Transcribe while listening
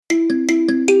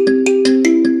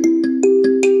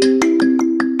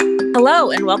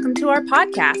Hello, and welcome to our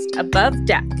podcast, Above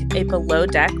Deck, a below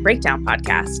deck breakdown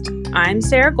podcast. I'm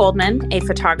Sarah Goldman, a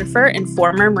photographer and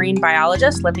former marine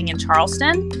biologist living in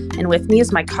Charleston, and with me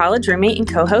is my college roommate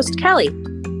and co-host, Kelly.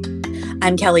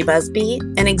 I'm Kelly Busby,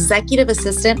 an executive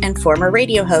assistant and former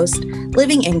radio host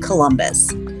living in Columbus.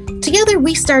 Together,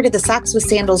 we started the Socks with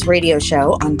Sandals radio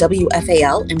show on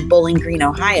WFAL in Bowling Green,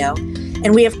 Ohio,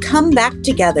 and we have come back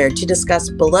together to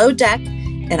discuss Below Deck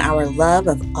and our love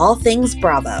of all things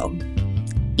Bravo.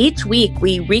 Each week,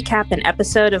 we recap an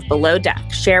episode of Below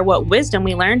Deck, share what wisdom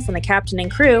we learned from the captain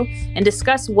and crew, and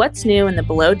discuss what's new in the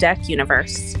Below Deck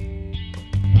universe.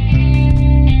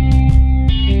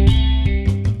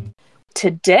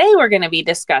 Today, we're going to be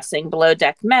discussing Below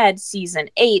Deck Med Season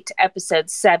 8,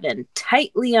 Episode 7,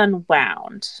 Tightly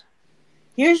Unwound.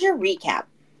 Here's your recap.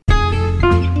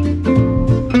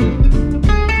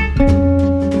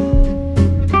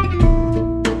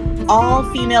 All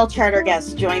female charter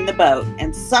guests join the boat,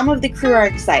 and some of the crew are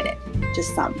excited.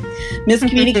 Just some.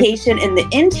 Miscommunication in the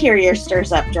interior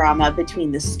stirs up drama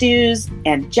between the stews,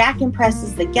 and Jack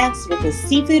impresses the guests with his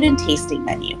seafood and tasting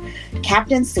menu.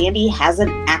 Captain Sandy has an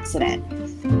accident.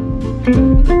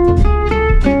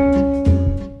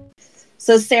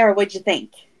 So, Sarah, what'd you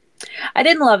think? I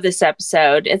didn't love this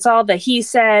episode. It's all the he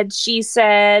said, she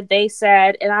said, they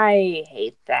said, and I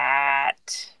hate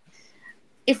that.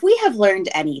 If we have learned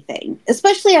anything,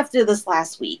 especially after this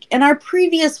last week, and our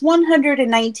previous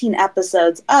 119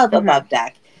 episodes of Above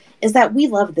Deck, is that we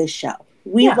love this show.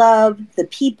 We love the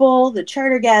people, the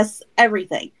charter guests,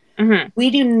 everything. We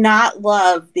do not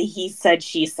love the he said,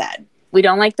 she said. We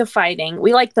don't like the fighting.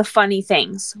 We like the funny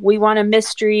things. We want a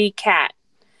mystery cat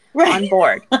on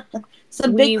board.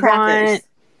 Some big crackers. Want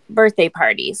birthday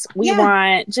parties. We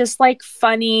want just like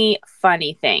funny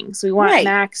things. We want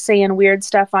Max saying weird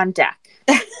stuff on deck.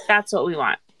 That's what we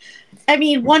want. I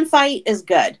mean, one fight is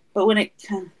good, but when it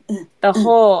the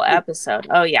whole episode.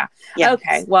 Oh yeah.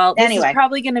 Okay. Well, this is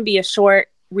probably going to be a short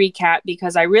recap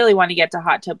because I really want to get to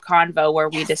Hot Tub Convo where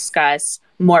we discuss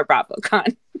more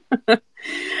BravoCon.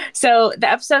 So the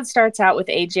episode starts out with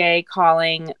AJ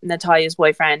calling Natalia's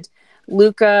boyfriend.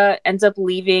 Luca ends up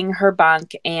leaving her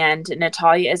bunk, and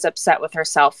Natalia is upset with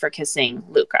herself for kissing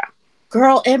Luca.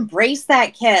 Girl, embrace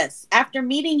that kiss. After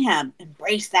meeting him,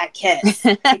 embrace that kiss.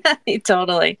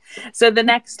 Totally. So the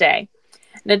next day,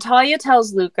 Natalia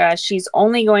tells Luca she's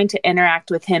only going to interact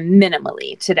with him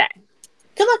minimally today.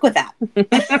 Good luck with that.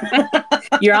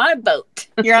 You're on a boat.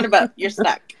 You're on a boat. You're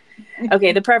stuck.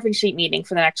 Okay, the preference sheet meeting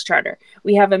for the next charter.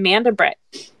 We have Amanda Britt.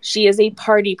 She is a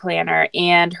party planner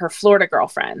and her Florida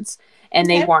girlfriends. And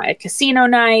they want a casino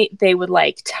night. They would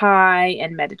like Thai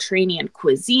and Mediterranean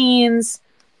cuisines.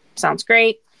 Sounds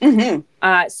great.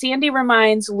 Sandy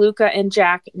reminds Luca and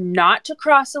Jack not to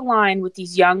cross a line with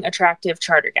these young, attractive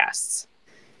charter guests.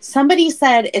 Somebody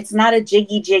said it's not a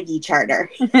jiggy charter.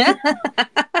 But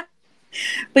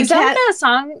is that what that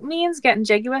song means? Getting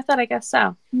jiggy with it? I guess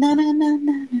so. No.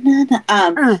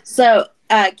 So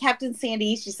Captain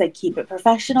Sandy, she said, keep it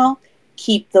professional.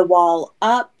 Keep the wall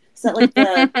up. Is that like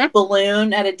the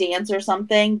balloon at a dance or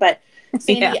something? But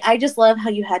Sandy, I just love how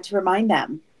you had to remind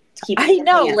them. I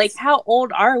know, like, how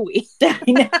old are we? I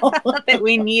know. That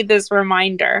we need this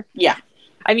reminder. Yeah.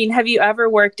 I mean, have you ever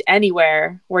worked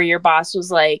anywhere where your boss was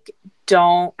like,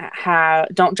 don't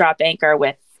drop anchor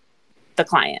with the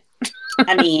client?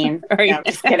 I mean, no,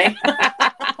 just kidding.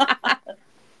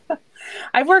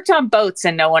 I've worked on boats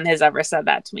and no one has ever said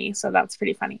that to me. So that's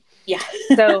pretty funny. Yeah.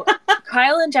 So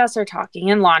Kyle and Jess are talking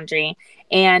in laundry,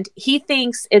 and he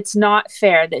thinks it's not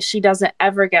fair that she doesn't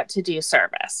ever get to do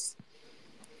service.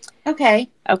 Okay.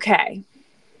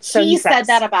 So he said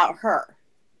that about her.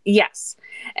 Yes.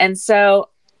 And so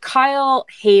Kyle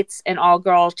hates an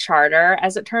all-girl charter,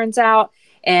 as it turns out.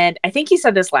 And I think he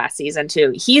said this last season,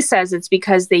 too. He says it's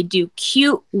because they do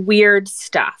cute, weird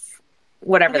stuff,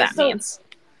 whatever that means.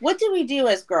 What do we do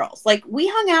as girls? Like, we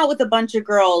hung out with a bunch of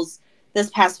girls this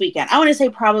past weekend. I want to say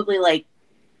probably like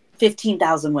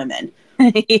 15,000 women.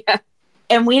 Yeah.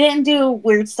 And we didn't do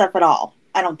weird stuff at all.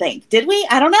 I don't think. Did we?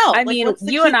 I don't know. I mean,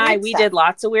 you and I, we did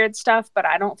lots of weird stuff, but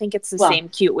I don't think it's the same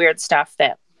cute, weird stuff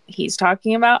that he's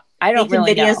talking about. I don't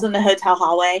really know. Videos in the hotel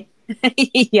hallway.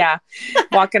 Yeah.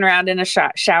 Walking around in a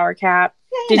shower cap.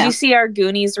 Did you see our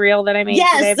Goonies reel that I made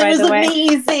today, by the way? Yes, it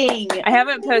was amazing. I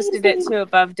haven't posted it to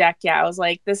Above Deck yet. I was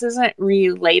like, this isn't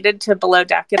related to Below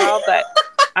Deck at all, but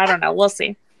I don't know. We'll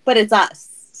see. But it's us.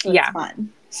 So it's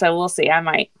fun. So we'll see. I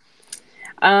might.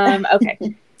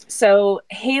 Okay. So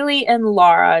Haleigh and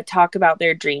Laura talk about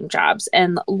their dream jobs,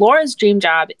 and Laura's dream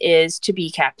job is to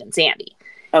be Captain Sandy.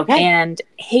 Okay. And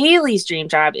Haleigh's dream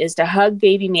job is to hug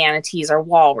baby manatees or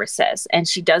walruses. And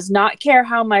she does not care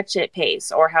how much it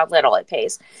pays or how little it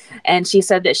pays. And she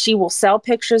said that she will sell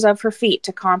pictures of her feet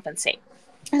to compensate.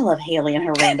 I love Haleigh and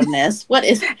her randomness. What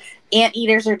is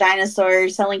anteaters or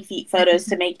dinosaurs selling feet photos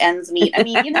to make ends meet? I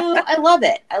mean, I love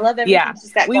it. I love everything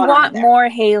she's got going on. We want more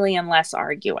Haleigh and less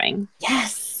arguing.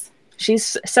 Yes. She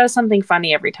says something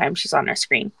funny every time she's on her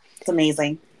screen. It's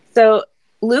amazing. So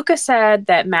Luca said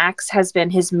that Max has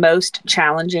been his most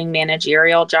challenging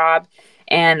managerial job.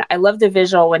 And I love the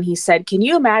visual when he said, can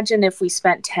you imagine if we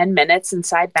spent 10 minutes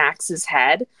inside Max's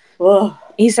head? Ugh.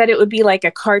 He said it would be like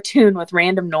a cartoon with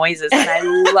random noises. And I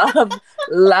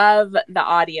love the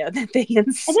audio that they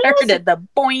inserted, the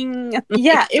boing.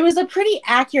 Yeah, it was a pretty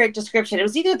accurate description. It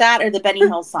was either that or the Benny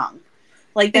Hill song.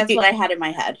 Like, that's what I had in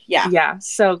my head. Yeah. Yeah,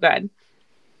 so good.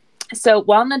 So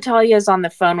while Natalia is on the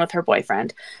phone with her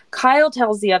boyfriend, Kyle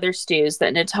tells the other stews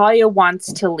that Natalia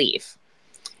wants to leave.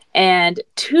 And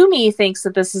Toomey thinks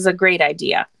that this is a great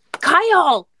idea.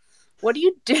 Kyle, what are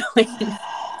you doing?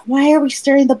 Why are we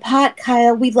stirring the pot,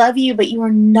 Kyle? We love you, but you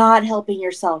are not helping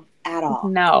yourself at all.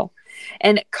 No.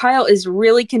 And Kyle is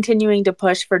really continuing to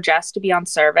push for Jess to be on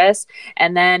service.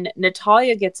 And then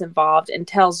Natalia gets involved and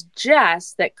tells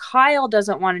Jess that Kyle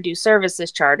doesn't want to do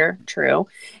services charter. True.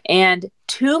 And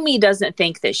Toomey doesn't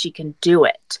think that she can do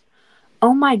it.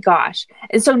 Oh my gosh.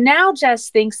 And so now Jess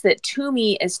thinks that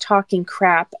Toomey is talking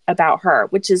crap about her,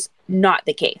 which is not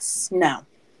the case. No.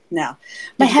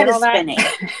 My head is spinning.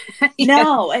 Yeah.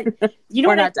 No. You know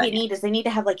what they need is they need to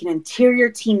have like an interior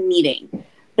team meeting.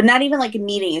 But not even like a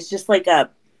meeting. It's just like get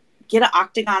an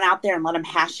octagon out there and let them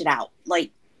hash it out.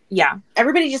 Like, yeah,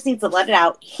 everybody just needs to let it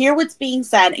out, hear what's being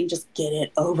said, and just get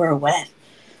it over with.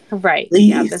 Right. Please.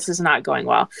 Yeah, this is not going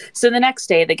well. So the next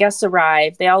day, the guests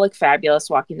arrive. They all look fabulous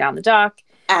walking down the dock.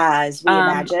 As we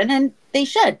imagine, and they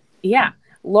should. Yeah.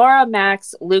 Laura,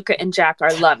 Max, Luca, and Jack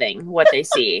are loving what they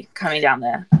see coming down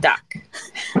the dock.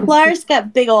 Laura's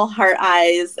got big old heart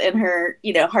eyes and her,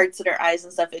 hearts in her eyes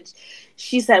and stuff. And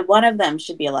she said one of them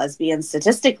should be a lesbian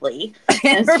statistically.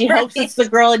 And she hopes it's the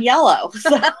girl in yellow.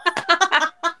 So.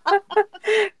 That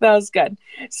was good.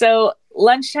 So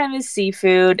lunchtime is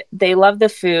seafood. They love the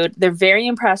food. They're very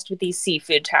impressed with these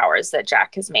seafood towers that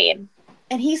Jack has made.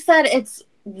 And he said it's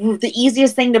the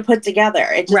easiest thing to put together.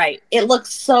 It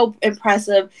looks so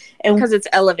impressive. And because it's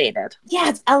elevated. Yeah,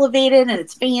 it's elevated and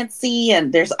it's fancy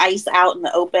and there's ice out in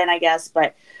the open, I guess.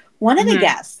 But one of the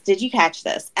guests, did you catch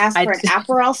this? Asked for an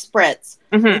Aperol spritz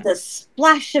with a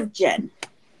splash of gin.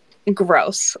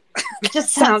 Gross. It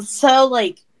just sounds so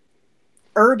like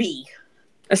herby.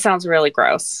 It sounds really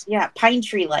gross. Yeah, pine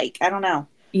tree like. I don't know.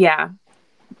 Yeah.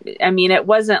 I mean, it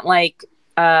wasn't like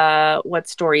what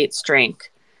Story Eats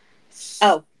drink.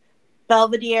 Oh,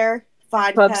 Belvedere,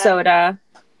 vodka.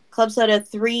 Club soda,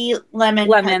 3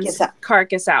 lemons,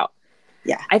 carcass out.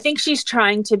 Yeah. I think she's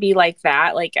trying to be like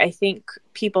that. Like, I think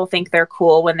people think they're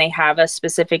cool when they have a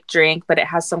specific drink, but it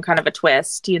has some kind of a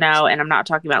twist, and I'm not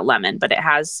talking about lemon, but it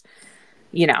has,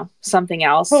 something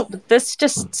else. Well, this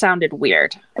just sounded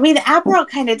weird. I mean, the Aperol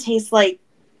kind of tastes like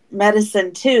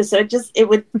medicine too. So it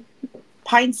would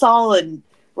Pine Sol and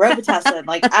Robitussin.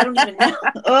 Like, I don't even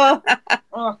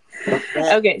know.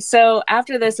 Okay, so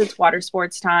after this, it's water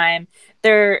sports time.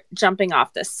 They're jumping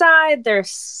off the side. They're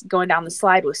going down the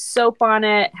slide with soap on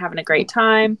it, having a great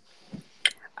time.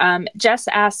 Jess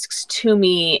asks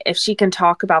Toomey if she can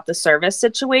talk about the service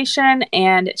situation,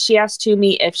 and she asks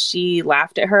Toomey if she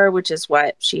laughed at her, which is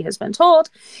what she has been told.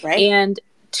 Right. And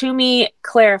Toomey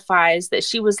clarifies that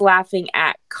she was laughing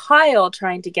at Kyle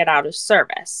trying to get out of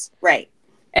service. Right.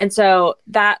 And so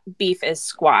that beef is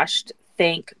squashed.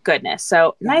 Thank goodness.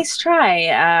 So nice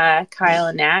try, Kyle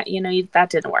and Nat. That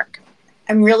didn't work.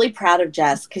 I'm really proud of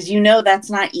Jess because that's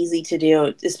not easy to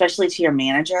do, especially to your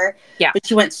manager. Yeah. But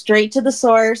she went straight to the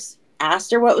source,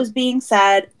 asked her what was being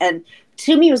said, and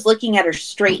Toomey was looking at her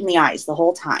straight in the eyes the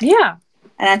whole time. Yeah.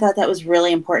 And I thought that was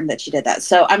really important that she did that.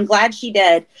 So I'm glad she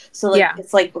did. So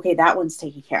It's like, okay, that one's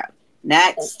taken care of.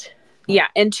 Next. Yeah.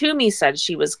 And Toomey said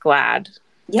she was glad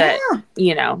that,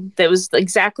 that was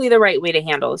exactly the right way to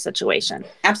handle the situation.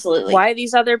 Absolutely. Why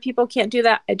these other people can't do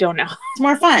that, I don't know. It's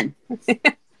more fun.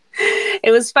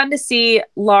 It was fun to see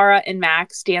Laura and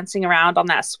Max dancing around on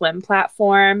that swim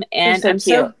platform. And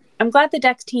I'm glad the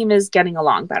deck team is getting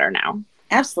along better now.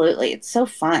 Absolutely. It's so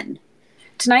fun.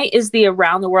 Tonight is the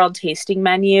around the world tasting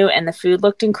menu, and the food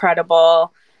looked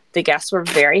incredible. The guests were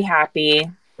very happy.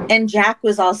 And Jack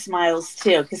was all smiles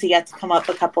too, because he got to come up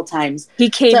a couple times. He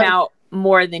came out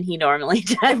more than he normally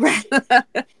does. Right.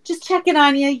 Just checking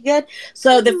on you. You good?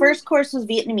 So the first course was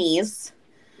Vietnamese.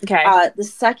 Okay. The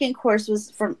second course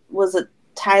was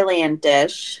Thailand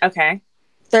dish. Okay.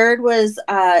 Third was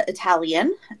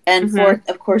Italian. And fourth,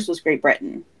 of course, was Great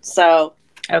Britain. So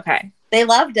okay, they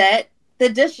loved it.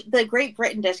 The Great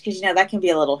Britain dish, because, that can be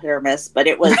a little hit or miss, but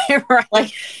it was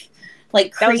right.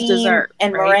 like cream dessert,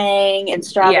 and meringue and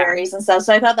strawberries and stuff.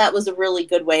 So I thought that was a really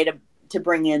good way to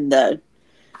bring in the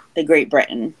Great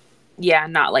Britain. Yeah,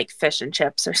 not like fish and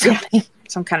chips or something.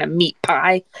 Some kind of meat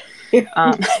pie. Meat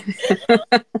pie.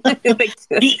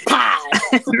 Meat pie.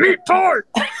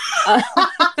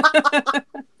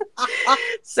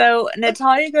 So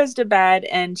Natalia goes to bed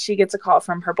and she gets a call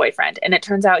from her boyfriend. And it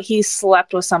turns out he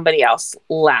slept with somebody else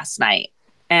last night.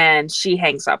 And she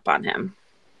hangs up on him.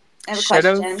 I have a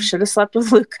question. Should have slept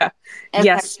with Luca.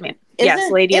 Yes, ma'am.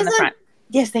 Yes, lady in the front.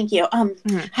 Yes, thank you.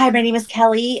 Hi, my name is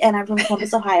Kelly, and I'm from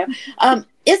Columbus, Ohio.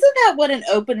 Isn't that what an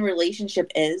open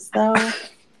relationship is, though?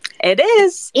 It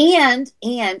is. And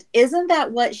isn't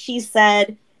that what she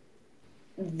said?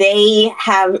 They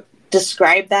have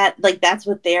described that, like, that's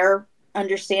what their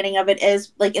understanding of it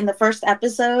is. Like in the first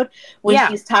episode, when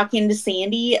she's talking to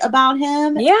Sandy about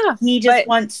him, he just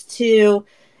wants to.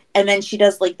 And then she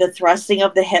does like the thrusting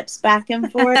of the hips back and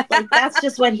forth. Like that's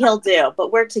just what he'll do.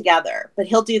 But we're together. But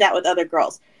he'll do that with other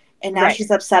girls. And now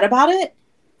she's upset about it.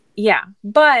 Yeah.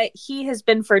 But he has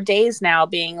been for days now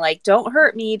being like, don't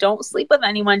hurt me. Don't sleep with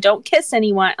anyone. Don't kiss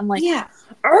anyone. I'm like,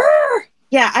 Arr!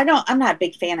 Yeah, I'm not a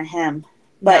big fan of him.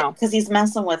 But because he's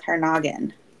messing with her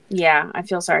noggin. Yeah, I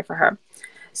feel sorry for her.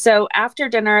 So after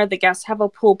dinner, the guests have a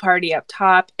pool party up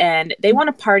top and they want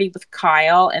to party with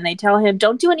Kyle and they tell him,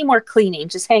 don't do any more cleaning.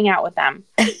 Just hang out with them.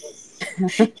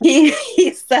 he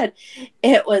said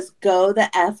it was go the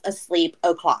F asleep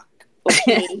o'clock.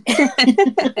 Okay.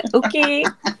 Okay.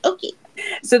 Okay.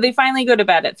 So they finally go to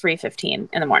bed at 3:15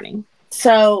 in the morning.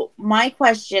 So my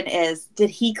question is, did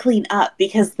he clean up?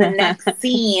 Because the next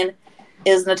scene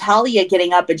is Natalia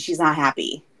getting up and she's not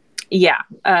happy. Yeah,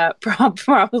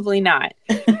 probably not,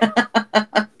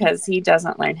 because he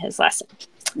doesn't learn his lesson.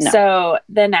 No. So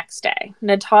the next day,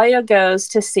 Natalia goes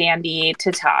to Sandy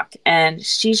to talk, and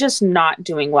she's just not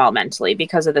doing well mentally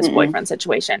because of this boyfriend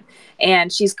situation.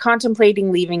 And she's contemplating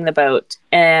leaving the boat.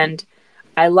 And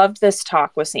I loved this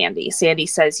talk with Sandy. Sandy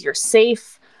says, you're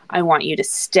safe. I want you to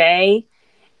stay.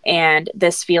 And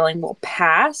this feeling will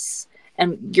pass.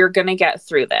 And you're going to get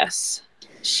through this.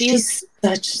 She's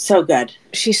so good.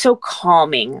 She's so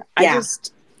calming. Yeah.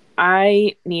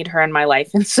 I need her in my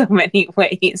life in so many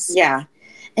ways. Yeah.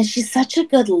 And she's such a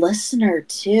good listener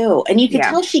too. And you can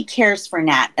tell she cares for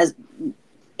Nat just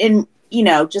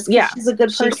because she's a good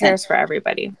person. She cares for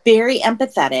everybody. Very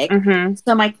empathetic. Mm-hmm.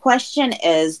 So my question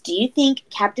is, do you think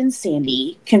Captain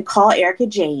Sandy can call Erica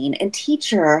Jane and teach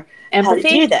her how to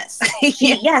do this?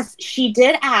 Yes, she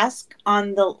did ask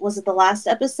on was it the last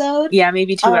episode? Yeah,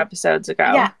 maybe 2 episodes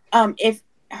ago. Yeah. If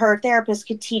her therapist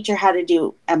could teach her how to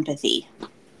do empathy.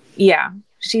 Yeah.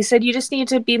 She said, you just need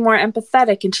to be more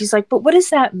empathetic. And she's like, but what does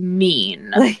that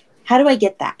mean? Like, how do I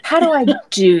get that? How do I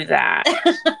do that?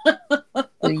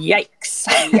 Yikes.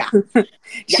 Yeah.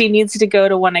 She needs to go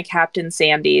to one of Captain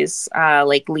Sandy's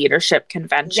leadership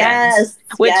conventions. Yes.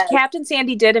 Which Captain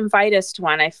Sandy did invite us to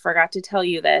one. I forgot to tell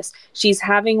you this. She's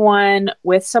having one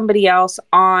with somebody else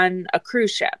on a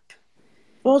cruise ship.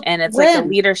 Well, and it's like a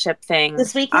leadership thing.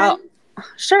 This weekend?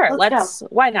 Sure. Let's go.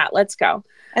 Why not? Let's go.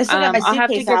 I still got my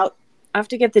suitcase out. I have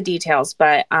to get the details,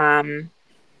 but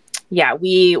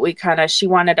we kind of, she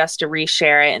wanted us to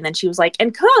reshare it, and then she was like,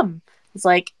 and come. It's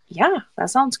like, yeah, that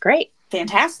sounds great.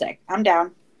 Fantastic. I'm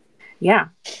down. Yeah.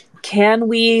 Can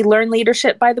we learn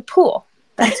leadership by the pool?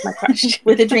 That's my question.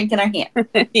 With a drink in our hand.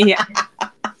 Yeah.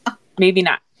 Maybe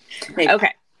not. Maybe.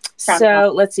 Okay.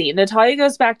 So let's see. Natalia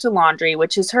goes back to laundry,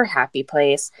 which is her happy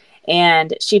place.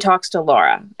 And she talks to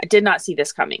Laura. I did not see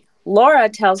this coming. Laura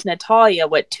tells Natalia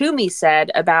what Toomey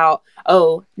said about,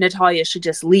 Natalia should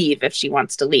just leave if she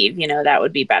wants to leave. That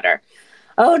would be better.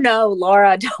 Oh, no,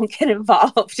 Laura, don't get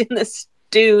involved in the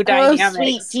stew dynamics.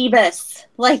 Oh, sweet Jeebus.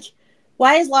 Like,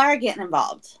 why is Laura getting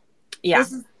involved? Yeah.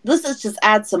 This is just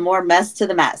add some more mess to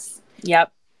the mess.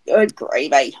 Yep. Good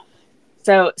gravy.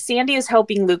 So Sandy is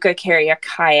helping Luca carry a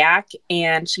kayak,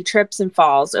 and she trips and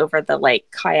falls over the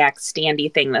kayak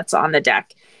standy thing that's on the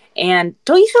deck. And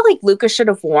don't you feel like Luca should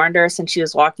have warned her since she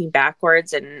was walking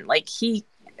backwards, and he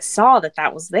saw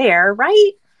that was there,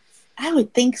 right? I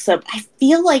would think so. I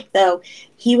feel like, though,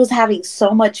 he was having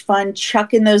so much fun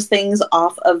chucking those things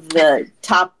off of the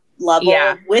top level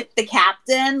with the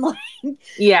captain.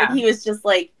 Yeah. And he was just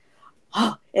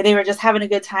and they were just having a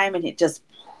good time, and it just...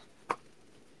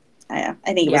 I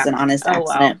think it was an honest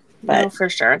accident. But, no, for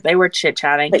sure. They were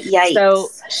chit-chatting. But yikes. So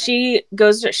she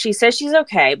says she's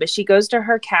okay, but she goes to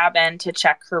her cabin to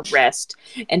check her wrist,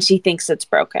 and she thinks it's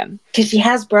broken. Because she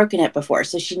has broken it before,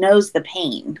 so she knows the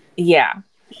pain. Yeah.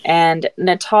 And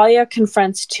Natalia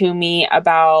confronts Toomey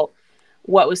about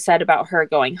what was said about her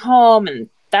going home, and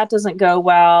that doesn't go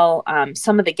well.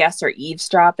 Some of the guests are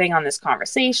eavesdropping on this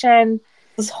conversation.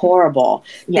 This is horrible.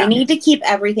 Yeah. They need to keep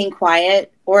everything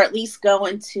quiet, or at least go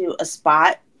into a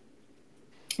spot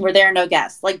where there are no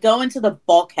guests. Like, go into the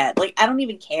bulkhead. Like, I don't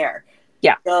even care.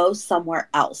 Yeah. Go somewhere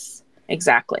else.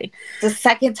 Exactly. The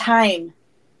second time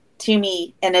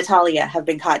Toomey and Natalia have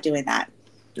been caught doing that.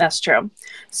 That's true.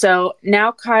 So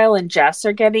now Kyle and Jess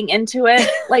are getting into it.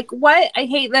 Like, what? I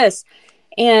hate this.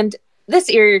 And this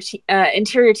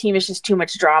interior team is just too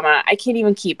much drama. I can't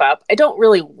even keep up. I don't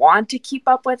really want to keep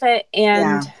up with it.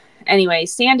 And anyway,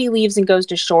 Sandy leaves and goes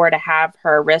to shore to have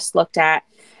her wrist looked at.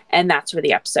 And that's where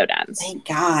the episode ends. Thank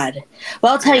God.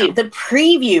 Well, I'll tell you, the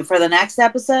preview for the next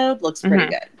episode looks pretty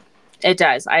good. It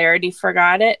does. I already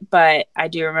forgot it, but I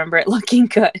do remember it looking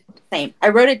good. Same. I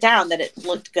wrote it down that it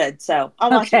looked good, so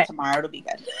I'll watch it tomorrow. It'll be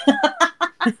good.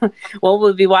 Well,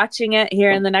 we'll be watching it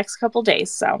here in the next couple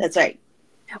days. So that's right.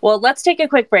 Well, let's take a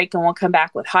quick break and we'll come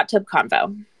back with Hot Tub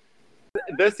Convo.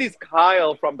 This is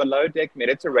Kyle from Below Deck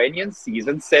Mediterranean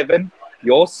Season 7,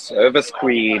 your service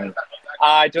queen.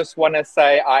 I just want to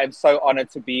say I'm so honored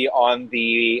to be on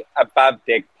the Above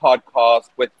Deck podcast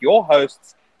with your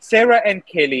hosts, Sarah and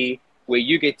Kelly, where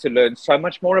you get to learn so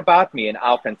much more about me and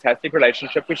our fantastic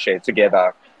relationship we share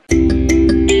together.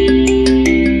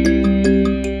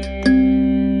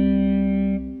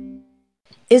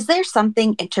 Is there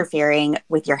something interfering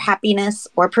with your happiness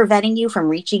or preventing you from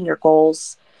reaching your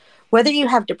goals? Whether you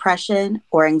have depression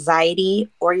or anxiety,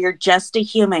 or you're just a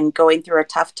human going through a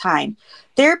tough time,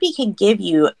 therapy can give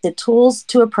you the tools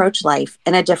to approach life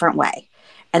in a different way.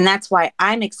 And that's why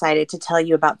I'm excited to tell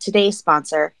you about today's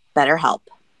sponsor, BetterHelp.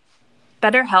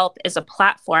 BetterHelp is a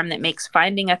platform that makes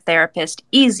finding a therapist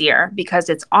easier because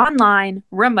it's online,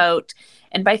 remote,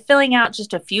 and by filling out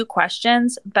just a few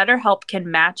questions, BetterHelp can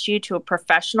match you to a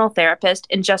professional therapist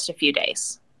in just a few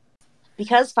days.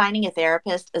 Because finding a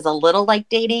therapist is a little like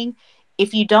dating,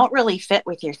 if you don't really fit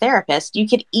with your therapist, you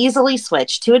could easily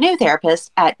switch to a new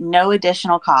therapist at no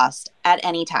additional cost at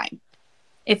any time.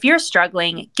 If you're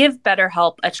struggling, give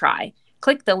BetterHelp a try.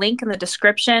 Click the link in the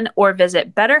description or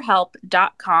visit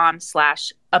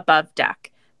betterhelp.com/abovedeck.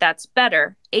 That's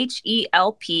better,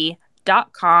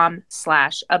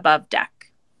 HELP.com/abovedeck.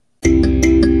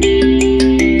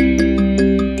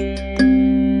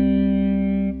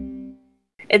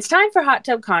 It's time for Hot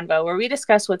Tub Convo, where we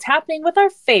discuss what's happening with our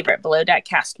favorite Below Deck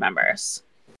cast members.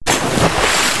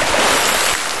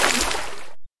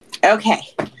 Okay.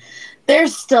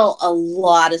 There's still a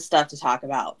lot of stuff to talk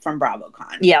about from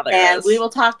BravoCon. Yeah, there is. We will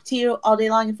talk to you all day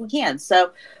long if we can.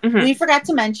 So we forgot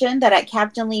to mention that at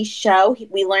Captain Lee's show,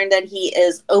 we learned that he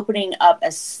is opening up a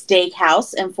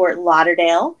steakhouse in Fort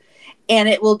Lauderdale, and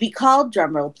it will be called,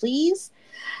 drumroll please,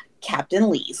 Captain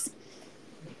Lee's.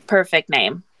 Perfect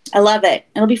name. I love it.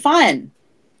 It'll be fun.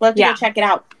 We'll have to go check it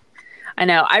out. I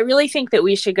know. I really think that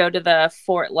we should go to the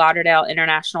Fort Lauderdale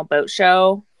International Boat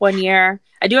Show one year.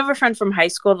 I do have a friend from high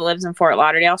school that lives in Fort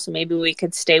Lauderdale, so maybe we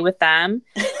could stay with them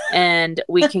and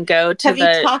we can go to Have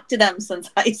you talked to them since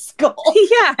high school?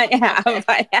 Yeah, I have.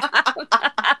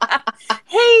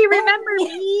 Hey, remember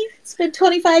me? It's been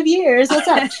 25 years. What's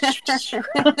up?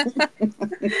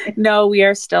 No, we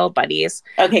are still buddies.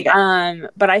 Okay, good.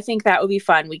 But I think that would be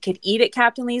fun. We could eat at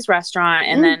Captain Lee's restaurant,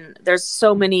 and then there's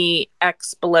so many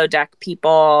ex-Below Deck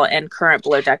people and current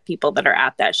Below Deck people that are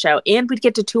at that show, and we'd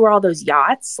get to tour all those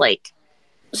yachts.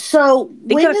 So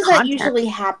when does that usually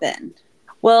happen?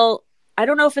 Well, I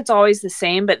don't know if it's always the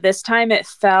same, but this time it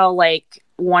fell like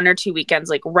 1 or 2 weekends,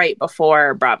 like right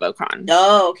before BravoCon.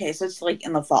 Oh, okay. So it's like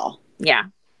in the fall. Yeah.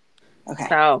 Okay.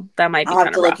 So that might be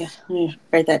kind of rough. Let me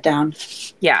write that down.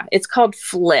 Yeah. It's called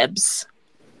FLIBS,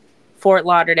 Fort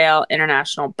Lauderdale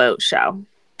International Boat Show.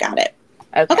 Got it.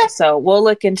 Okay. So we'll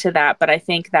look into that, but I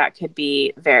think that could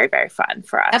be very, very fun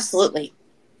for us. Absolutely.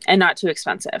 And not too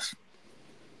expensive.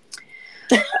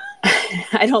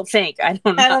 I don't know. I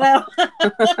don't know.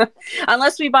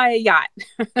 Unless we buy a yacht.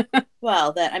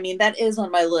 Well, that is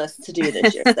on my list to do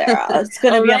this year, Sarah. It's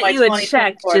going to be on my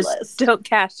 2024 list. Just don't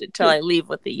cash it till I leave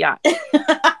with the yacht.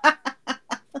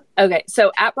 Okay,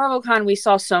 so at BravoCon, we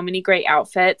saw so many great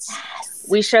outfits. Yes.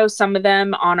 We show some of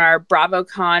them on our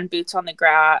BravoCon Boots on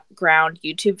the Ground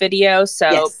YouTube video,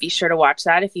 so be sure to watch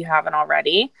that if you haven't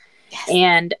already. Yes.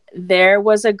 And there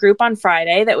was a group on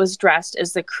Friday that was dressed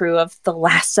as the crew of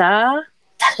Thalassa.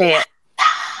 Yeah,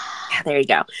 there you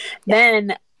go. Yes.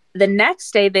 Then the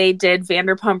next day they did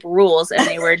Vanderpump Rules and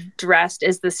they were dressed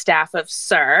as the staff of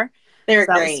Sir. They're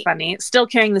so great. That was funny. Still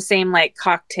carrying the same like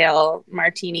cocktail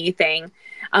martini thing.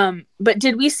 But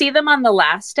did we see them on the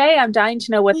last day? I'm dying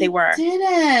to know what they were.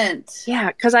 Didn't. Yeah,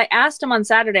 because I asked them on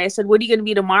Saturday. I said, "What are you going to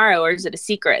be tomorrow, or is it a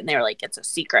secret?" And they were like, "It's a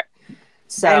secret."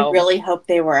 So I really hope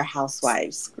they were a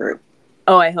housewives group.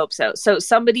 Oh, I hope so. So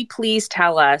somebody please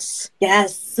tell us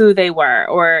yes who they were,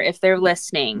 or if they're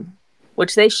listening,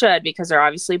 which they should because they're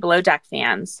obviously Below Deck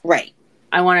fans. Right.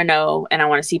 I want to know, and I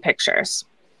want to see pictures.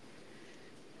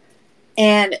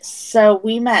 And so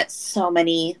we met so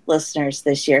many listeners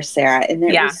this year, Sarah, and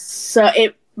it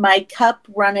was my cup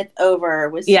runneth over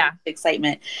with so much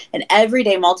excitement. And every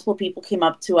day, multiple people came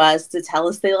up to us to tell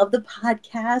us they love the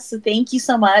podcast. So thank you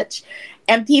so much.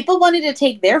 And people wanted to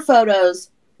take their photos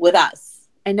with us.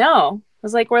 I know. It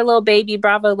was like we're little baby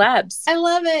Bravo Labs. I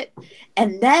love it.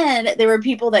 And then there were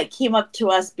people that came up to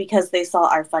us because they saw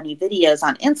our funny videos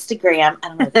on Instagram. I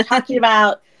don't know what they're talking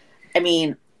about. I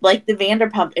mean, like the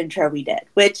Vanderpump intro we did,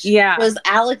 which was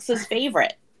Alex's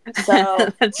favorite. So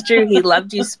that's true. He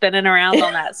loved you spinning around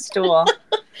on that stool.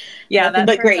 Yeah,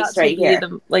 that's Grace right here.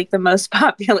 The most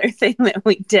popular thing that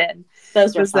we did.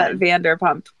 Those were that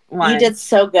Vanderpump one. You did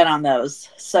so good on those.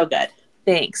 So good.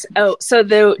 Thanks. Oh, so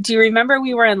do you remember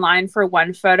we were in line for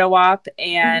one photo op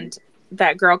and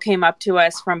that girl came up to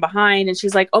us from behind and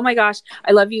she's like, "Oh my gosh,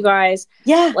 I love you guys."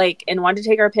 Yeah. Like, and wanted to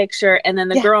take our picture. And then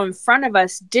the girl in front of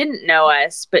us didn't know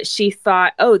us, but she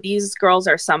thought, "Oh, these girls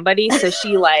are somebody." So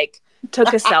she like took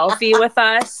a selfie with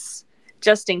us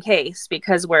just in case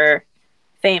because we're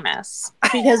famous.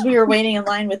 Because we were waiting in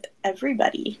line with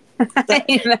everybody.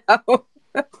 I know.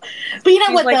 But you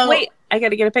know what, like, though? Wait, I got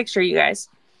to get a picture, you guys.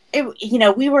 It was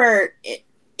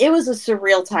a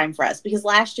surreal time for us because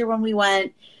last year when we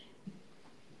went,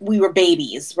 we were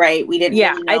babies, right? We didn't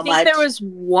really know I think much. there was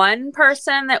one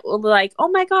person that was like, "Oh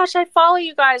my gosh, I follow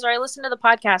you guys," or "I listen to the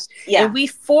podcast." Yeah. And we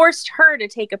forced her to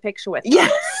take a picture with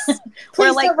us.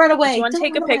 We're like, don't run away. "Do you want to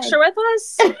take a picture with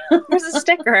us? Here's a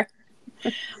sticker."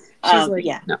 She's like,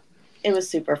 "No." It was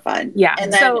super fun. Yeah.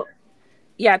 And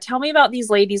then, tell me about these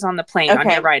ladies on the plane on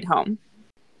your ride home.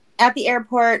 At the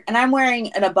airport, and I'm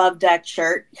wearing an above deck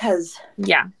shirt because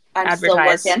I'm still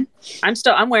working.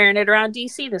 I'm wearing it around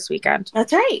DC this weekend.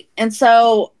 That's right. And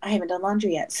so I haven't done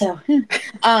laundry yet. So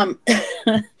I'm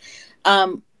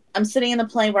sitting in the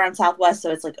plane. We're on Southwest, so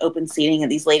it's like open seating,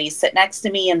 and these ladies sit next to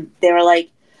me, and they were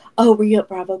like, "Oh, were you at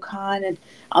BravoCon?" And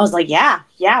I was like, "Yeah.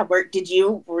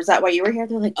 Was that why you were here?"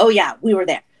 They're like, "Oh yeah, we were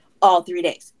there all 3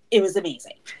 days. It was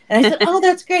amazing." And I said, "Oh,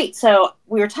 that's great." So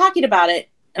we were talking about it.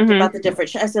 About the different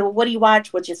shows. I said, "Well, what do you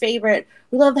watch? What's your favorite?"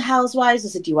 "We love the Housewives." I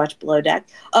said, "Do you watch Below Deck?"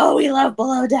 "Oh, we love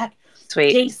Below Deck."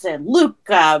 Sweet. Jason,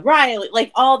 Luca, Riley,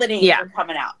 like all the names are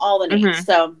coming out. All the names.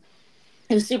 So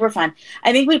it was super fun.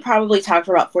 I think we probably talked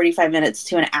for about 45 minutes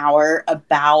to an hour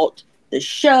about the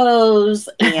shows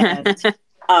and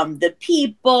the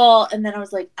people. And then I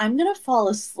was like, "I'm going to fall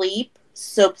asleep.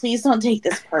 So please don't take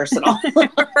this personal."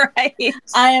 Right.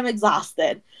 I am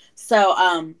exhausted.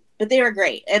 So, but they were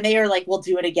great. And they were like, "We'll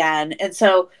do it again." And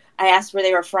so I asked where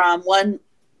they were from. One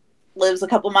lives a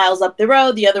couple miles up the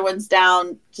road. The other one's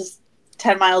down just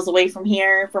 10 miles away from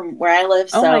here, from where I live.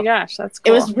 So oh my gosh, that's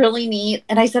cool. It was really neat.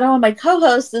 And I said, "Oh, my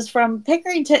co-host is from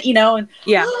Pickerington," and "Oh,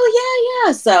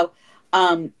 yeah. So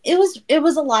it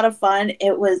was a lot of fun.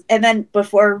 It was, and then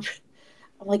before,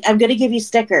 I'm like, "I'm going to give you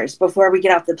stickers before we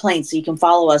get off the plane so you can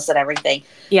follow us and everything."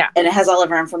 Yeah. And it has all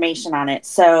of our information on it.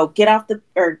 So get off the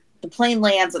plane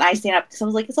lands and I stand up because I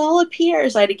was like, "It's all up here."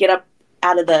 So I had to get up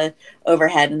out of the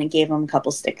overhead and I gave them a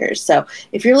couple stickers. So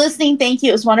if you're listening, thank you.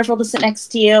 It was wonderful to sit next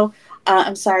to you.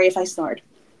 I'm sorry if I snored.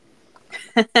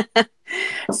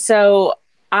 So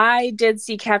I did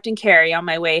see Captain Carey on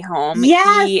my way home.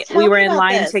 Yes, we were in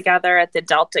line together at the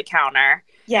Delta counter.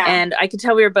 Yeah. And I could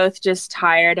tell we were both just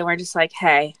tired and we're just like,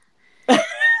 "Hey,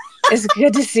 it's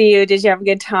good to see you. Did you have a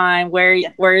good time?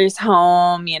 Where's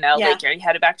home?" Like, are you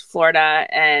headed back to Florida?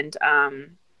 And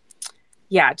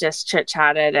just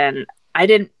chit-chatted. And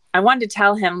I wanted to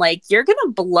tell him, like, you're going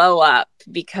to blow up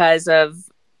because of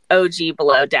OG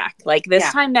Below Deck. Like, this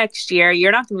time next year,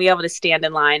 you're not going to be able to stand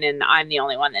in line and I'm the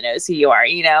only one that knows who you are,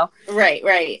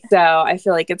 Right. So I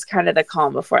feel like it's kind of the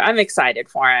calm before. I'm excited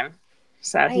for him.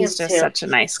 So he's just such a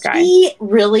nice guy. He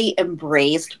really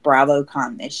embraced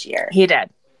BravoCon this year. He did.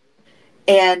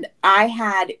 And I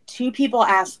had 2 people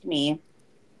ask me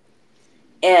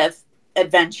if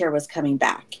Adventure was coming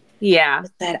back. Yeah.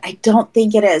 I said, I don't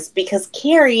think it is because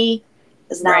Carrie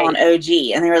is now on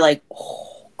OG. And they were like,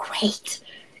 "Oh, great."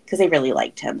 Because they really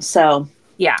liked him. So,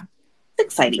 yeah.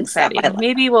 Exciting stuff.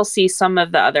 Maybe we'll see some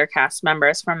of the other cast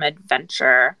members from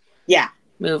Adventure. Yeah.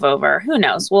 move over. Who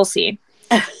knows? We'll see.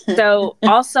 So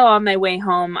also on my way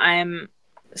home, I'm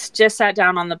just sat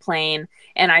down on the plane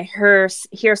and I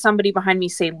hear somebody behind me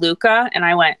say Luca, and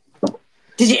I went,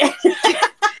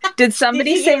 did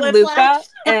somebody say Luca?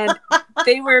 And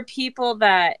they were people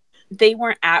that they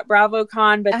weren't at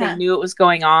BravoCon, but they knew it was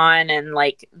going on, and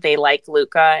like they liked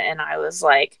Luca. And I was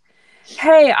like,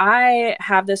 hey, I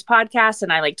have this podcast,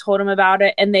 and I like told them about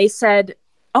it, and they said,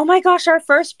 oh my gosh, our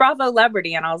first Bravo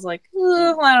celebrity. And I was like, I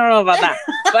don't know about that.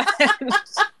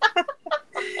 But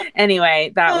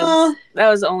anyway, that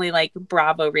was only like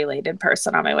Bravo related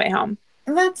person on my way home.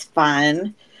 That's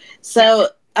fun. So,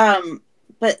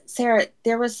 but Sarah,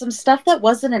 there was some stuff that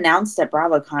wasn't announced at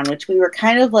BravoCon, which we were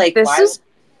kind of like,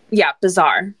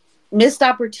 bizarre. Missed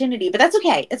opportunity, but that's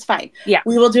okay. It's fine. Yeah.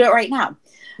 We will do it right now.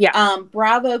 Yeah.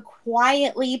 Bravo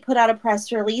quietly put out a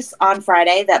press release on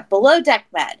Friday that Below Deck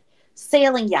Med,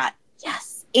 Sailing Yacht,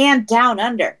 yes, and Down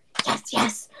Under,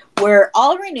 yes, were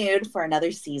all renewed for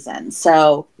another season.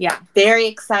 So, yeah, very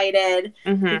excited.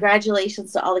 Mm-hmm.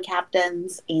 Congratulations to all the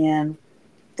captains, and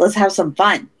let's have some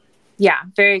fun. Yeah,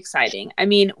 very exciting. I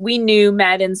mean, we knew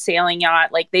Med and Sailing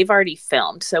Yacht, like they've already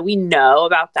filmed, so we know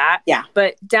about that. Yeah.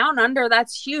 But Down Under,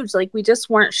 that's huge. Like we just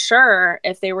weren't sure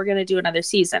if they were going to do another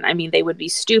season. I mean, they would be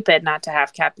stupid not to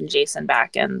have Captain Jason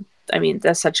back. And I mean,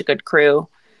 that's such a good crew.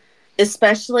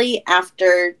 Especially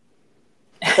after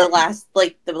the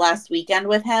last weekend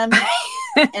with him.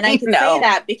 And I can say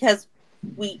that because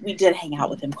we did hang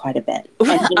out with him quite a bit.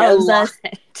 And he knows us,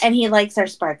 and he likes our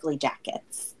sparkly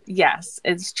jackets. Yes,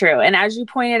 it's true. And as you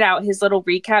pointed out, his little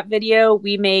recap video,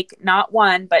 we make not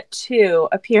one, but 2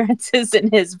 appearances in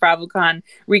his BravoCon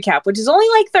recap, which is only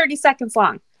like 30 seconds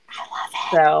long. I love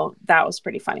it. So that was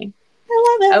pretty funny.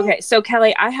 I love it. Okay, so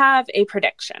Kelly, I have a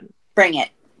prediction. Bring it.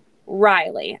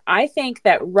 Riley. I think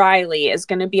that Riley is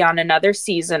going to be on another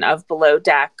season of Below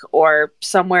Deck or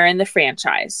somewhere in the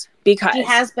franchise because he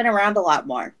has been around a lot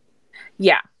more.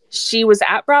 Yeah. She was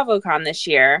at BravoCon this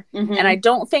year, and I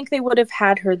don't think they would have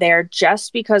had her there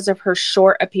just because of her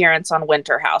short appearance on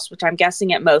Winter House, which I'm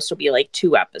guessing at most will be like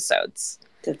 2 episodes.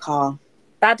 Good call.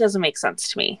 That doesn't make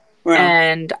sense to me. Right.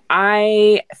 And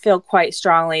I feel quite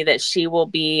strongly that she will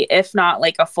be, if not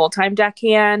like a full-time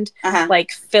deckhand,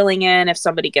 like filling in if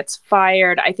somebody gets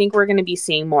fired. I think we're going to be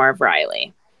seeing more of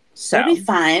Riley. So that'll be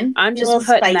fine. I'm just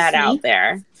putting that out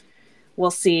there. We'll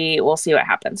see what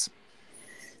happens.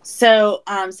 So,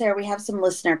 Sarah, we have some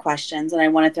listener questions, and I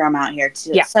want to throw them out here too.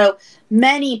 Yeah. So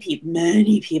many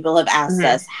people have asked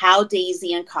us how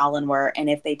Daisy and Colin were and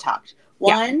if they talked.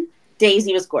 1,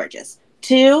 Daisy was gorgeous.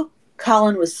 2,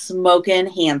 Colin was smoking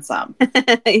handsome.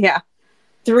 Yeah.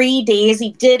 3,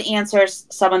 Daisy did answer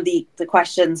some of the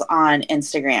questions on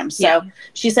Instagram. So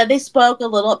she said they spoke a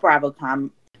little at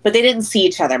BravoCon, but they didn't see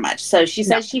each other much. So she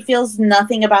says she feels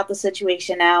nothing about the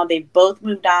situation now. They've both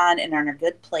moved on and are in a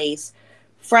good place.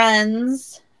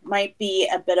 Friends might be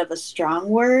a bit of a strong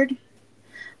word,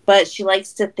 but she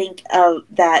likes to think of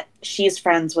that she's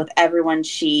friends with everyone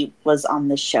she was on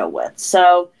the show with.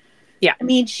 So, yeah, I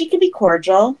mean, she could be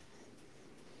cordial.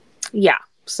 Yeah.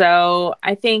 So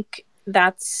I think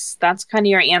that's kind of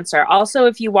your answer. Also,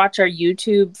 if you watch our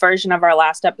YouTube version of our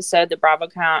last episode, the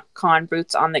BravoCon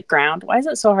Boots on the Ground. Why is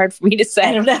it so hard for me to say?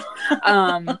 I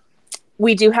don't know.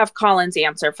 We do have Colin's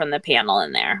answer from the panel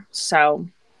in there. So,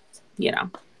 you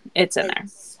know, it's in there.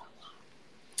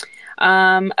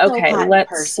 Okay,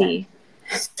 let's see.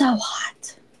 So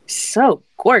hot. So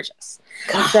gorgeous.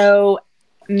 God. So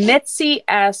Mitzi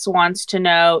S wants to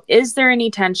know, is there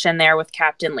any tension there with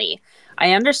Captain Lee?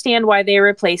 I understand why they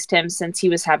replaced him since he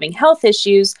was having health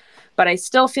issues, but I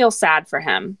still feel sad for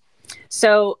him.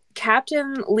 So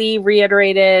Captain Lee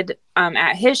reiterated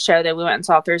at his show that we went and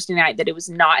saw Thursday night that it was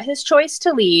not his choice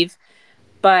to leave,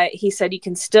 but he said you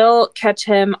can still catch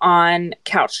him on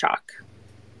Couch Talk.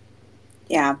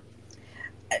 Yeah.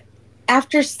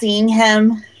 After seeing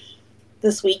him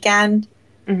this weekend,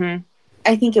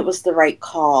 I think it was the right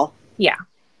call. Yeah,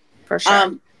 for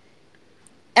sure.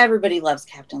 Everybody loves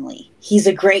Captain Lee. He's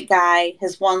a great guy.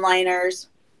 His one-liners.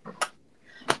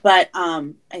 But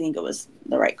I think it was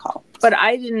the right call. But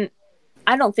I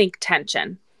don't think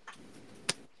tension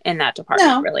in that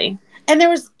department, really. And there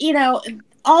was,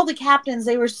 all the captains,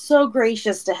 they were so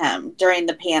gracious to him during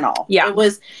the panel. Yeah. It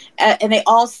was, and they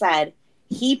all said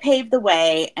he paved the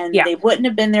way and they wouldn't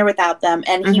have been there without them.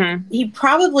 And he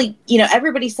probably,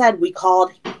 everybody said we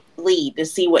called Lee to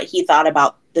see what he thought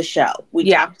about the show.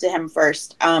 We talked to him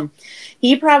first.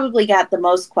 He probably got the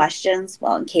most questions.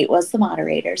 Well, and Kate was the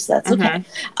moderator, so that's okay.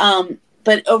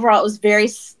 But overall, it was very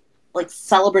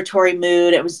celebratory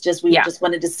mood. It was just, we just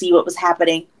wanted to see what was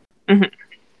happening.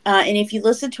 And if you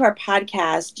listen to our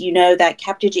podcast, you know that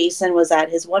Captain Jason was at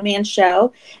his one-man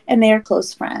show, and they are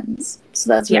close friends. So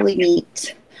that's really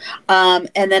neat. And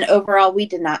then overall, we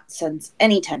did not sense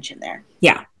any tension there.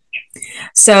 Yeah.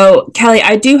 So, Kelly,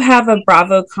 I do have a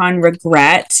BravoCon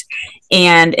regret,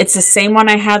 and it's the same one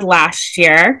I had last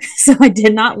year. So I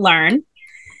did not learn.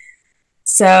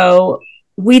 So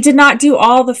we did not do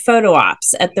all the photo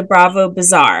ops at the Bravo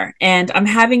Bazaar, and I'm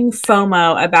having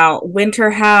FOMO about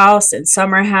Winter House and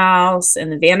Summer House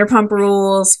and the Vanderpump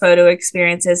Rules photo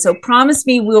experiences. So promise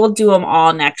me we'll do them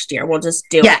all next year. We'll just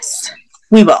do it. Yes,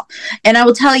 we will. And I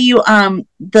will tell you,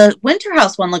 the Winter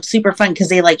House one looks super fun because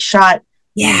they shot,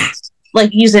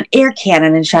 use an air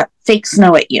cannon and shot fake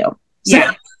snow at you. So.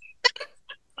 Yeah.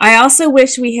 I also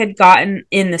wish we had gotten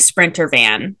in the Sprinter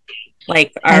van.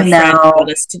 Like our friend told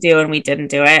us to do, and we didn't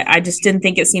do it. I just didn't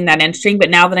think it seemed that interesting.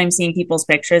 But now that I'm seeing people's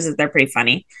pictures, they're pretty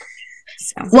funny.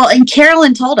 So. Well, and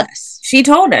Carolyn told us. She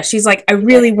told us. She's like, I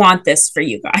really want this for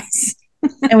you guys.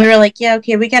 And we were like, yeah,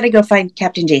 okay, we got to go find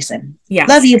Captain Jason. Yeah.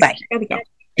 Love you. Bye. Gotta go.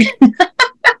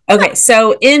 Okay,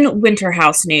 so in Winter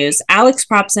House news, Alex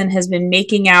Propson has been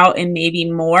making out and maybe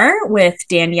more with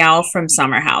Danielle from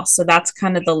Summer House. So that's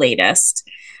kind of the latest.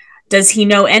 Does he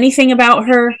know anything about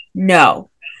her? No.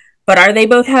 But are they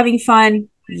both having fun?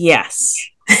 Yes.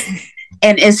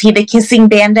 And is he the kissing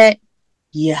bandit?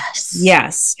 Yes.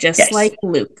 Yes. Just like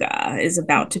Luca is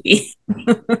about to be.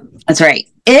 That's right.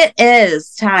 It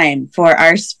is time for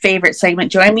our favorite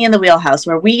segment, Join Me in the Wheelhouse,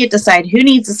 where we get to decide who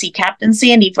needs to see Captain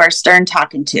Sandy for our stern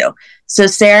talking to. So,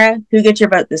 Sarah, who gets your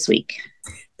vote this week?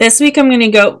 This week, I'm going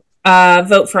to go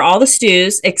vote for all the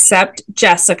stews except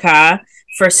Jessica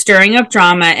for stirring up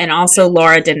drama, and also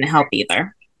Laura didn't help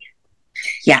either.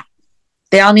 Yeah.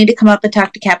 They all need to come up and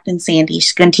talk to Captain Sandy.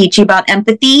 She's going to teach you about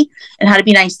empathy and how to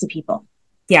be nice to people.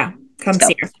 Yeah, come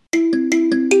see her.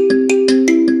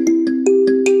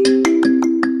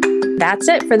 That's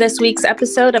it for this week's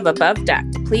episode of Above Deck.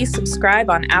 Please subscribe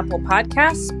on Apple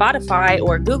Podcasts, Spotify,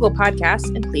 or Google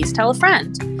Podcasts, and please tell a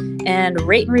friend. And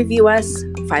rate and review us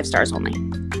 5 stars only.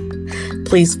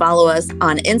 Please follow us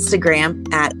on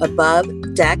Instagram at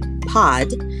Above Deck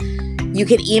Pod. You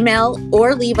can email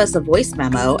or leave us a voice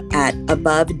memo at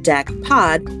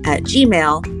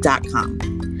abovedeckpod@gmail.com.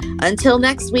 Until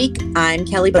next week, I'm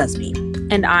Kelly Busby.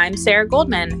 And I'm Sarah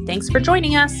Goldman. Thanks for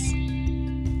joining us.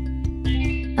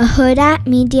 A Huda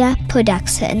Media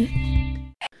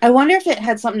Production. I wonder if it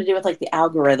had something to do with the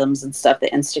algorithms and stuff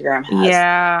that Instagram has.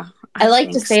 Yeah. I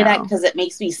like to say that because it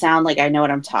makes me sound like I know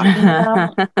what I'm talking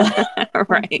about.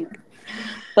 Right.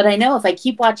 But I know if I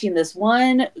keep watching this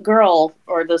one girl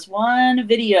or this one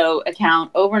video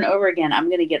account over and over again, I'm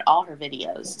going to get all her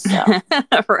videos. So.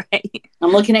 Right.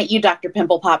 I'm looking at you, Dr.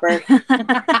 Pimple Popper.